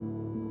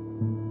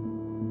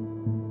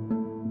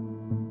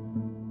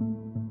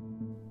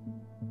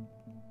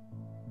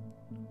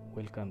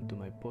welcome to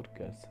my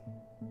podcast.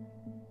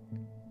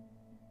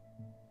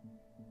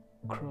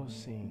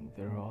 Crossing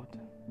the road,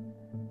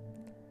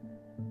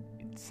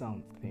 it's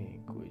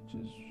something which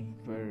is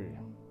very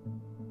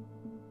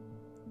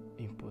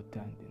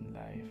important in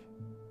life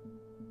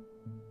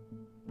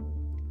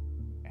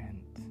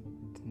and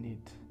it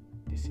needs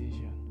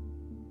decision.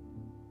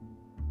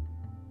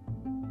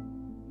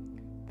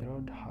 The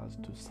road has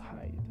two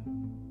sides.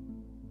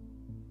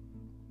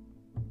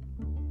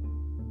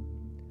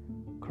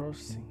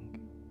 Crossing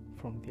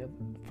from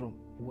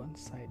one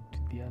side to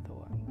the other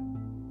one,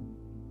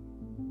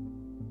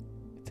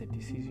 it's a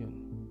decision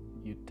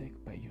you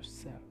take by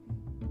yourself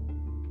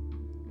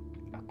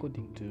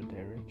according to your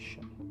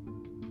direction.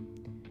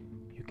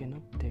 You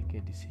cannot take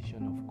a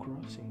decision of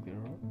crossing the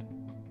road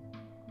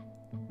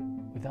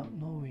without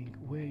knowing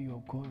where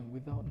you're going,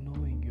 without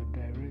knowing your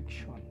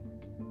direction.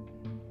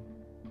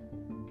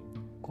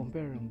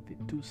 Comparing the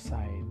two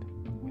sides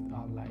with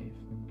our life,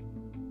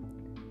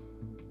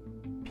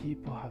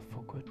 people have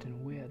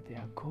forgotten where they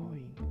are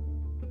going,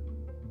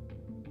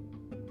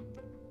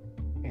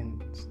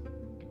 and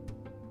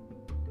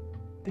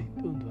they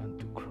don't want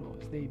to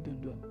cross. They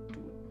don't want to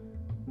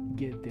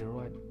get the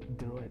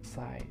right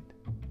side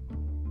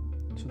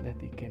so that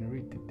they can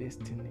reach the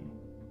destiny.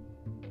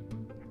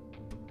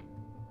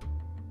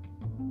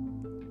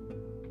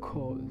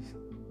 Cause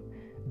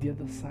the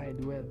other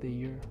side where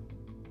they are,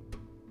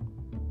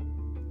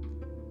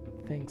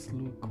 things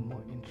look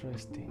more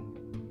interesting.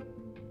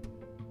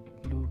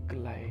 Look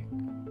like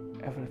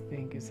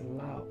everything is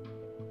allowed.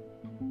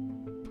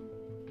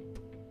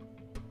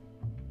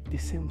 The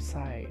same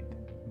side,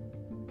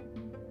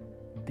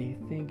 they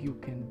think you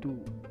can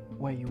do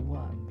what you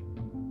want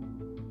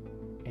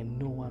and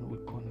no one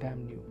will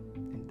condemn you,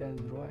 and that's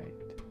right.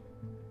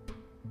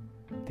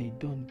 They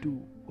don't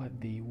do what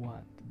they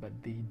want, but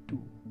they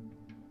do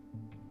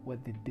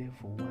what the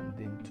devil wants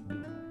them to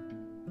do.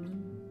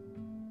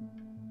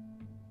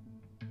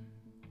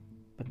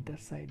 But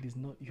that side is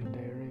not your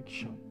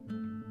direction.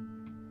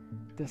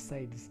 That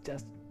side is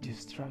just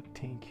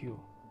distracting you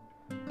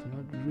to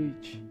not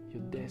reach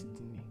your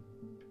destiny.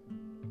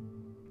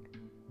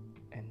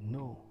 And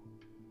no,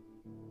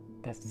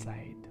 that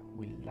side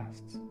will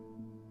last.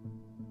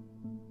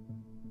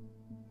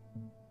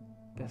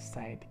 That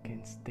side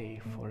can stay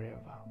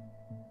forever.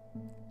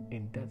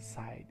 And that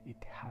side,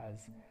 it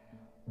has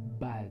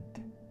bad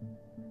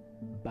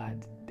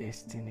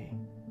destiny.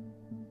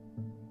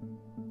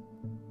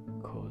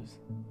 Because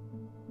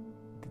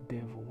the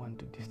devil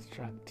wants to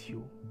distract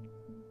you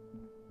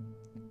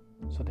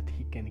so that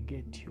he can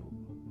get you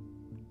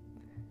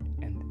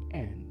and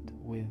end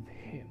with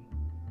him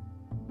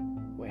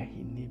where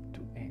he needs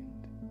to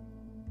end.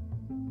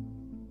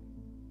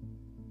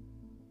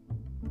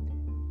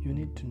 You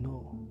need to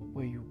know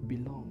where you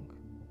belong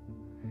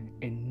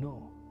and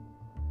know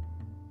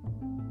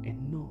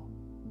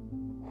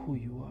who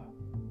you are.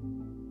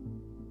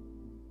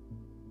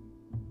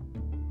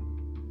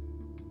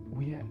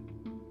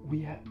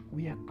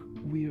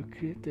 We are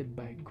created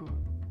by God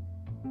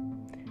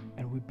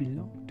and we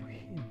belong to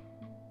him.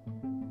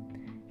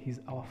 He's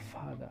our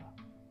Father.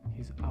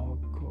 He's our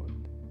God.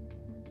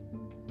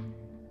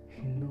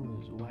 He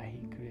knows why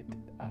he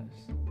created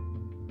us.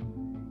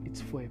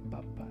 It's for a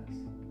purpose,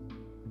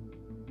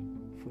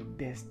 for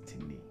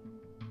destiny,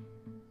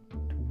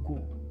 to go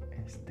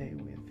and stay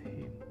with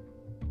him.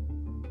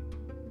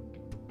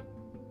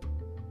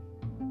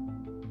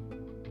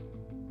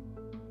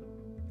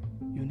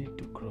 You need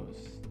to cross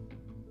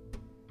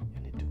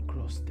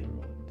the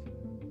road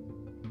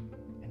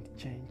and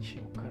change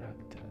your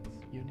characters.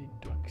 You need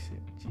to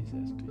accept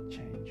Jesus to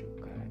change your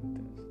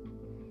characters.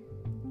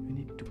 You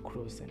need to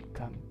cross and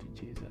come to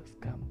Jesus.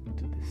 Come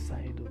to the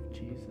side of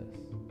Jesus.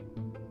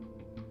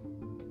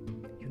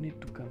 You need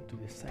to come to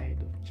the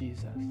side of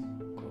Jesus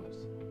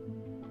because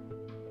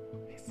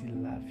he still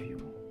loves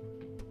you.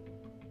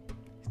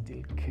 He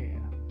still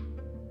cares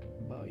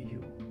about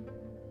you.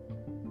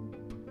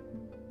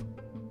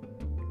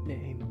 Let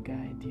him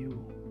guide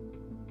you.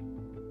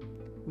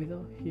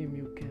 Without him,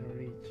 you can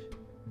reach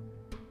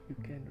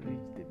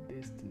the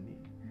destiny.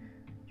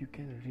 You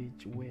can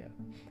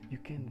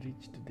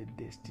reach to the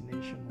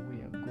destination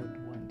where God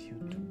wants you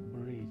to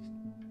reach.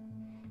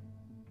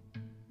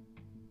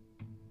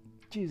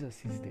 Jesus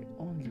is the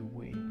only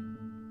way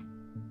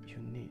you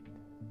need.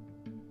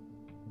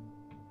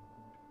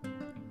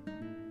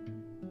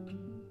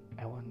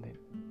 I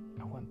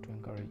want to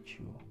encourage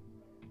you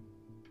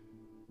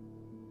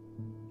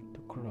to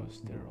cross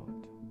the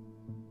road.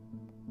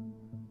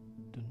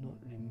 Do not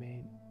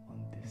remain on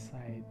the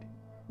side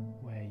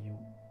where you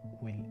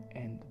will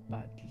end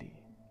badly,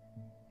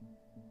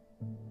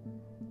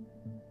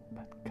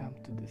 but come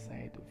to the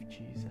side of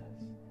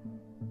Jesus,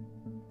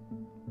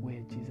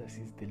 where Jesus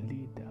is the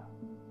leader.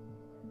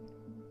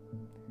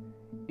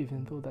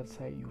 Even though that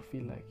side you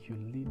feel like you're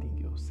leading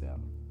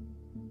yourself,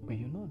 but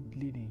you're not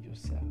leading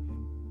yourself.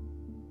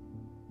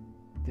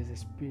 There's a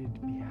spirit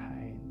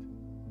behind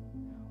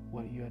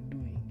what you are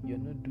doing. You're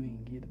not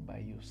doing it by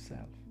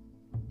yourself.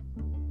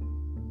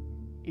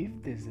 If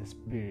there's a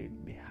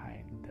spirit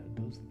behind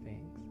those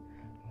things,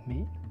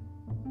 me,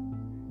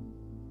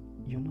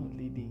 you're not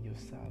leading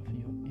yourself,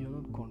 you're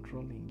not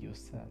controlling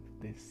yourself.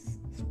 There's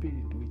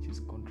spirit which is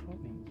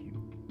controlling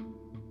you.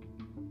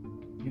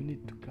 You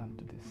need to come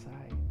to the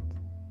side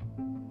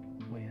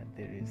where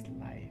there is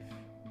life.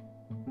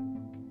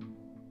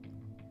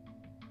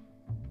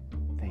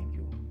 Thank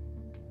you.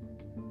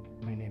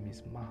 My name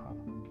is Maha.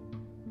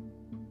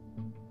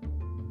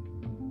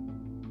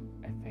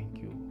 I thank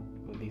you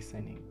for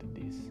listening to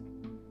this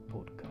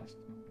podcast.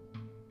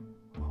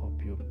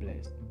 Hope you're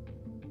blessed.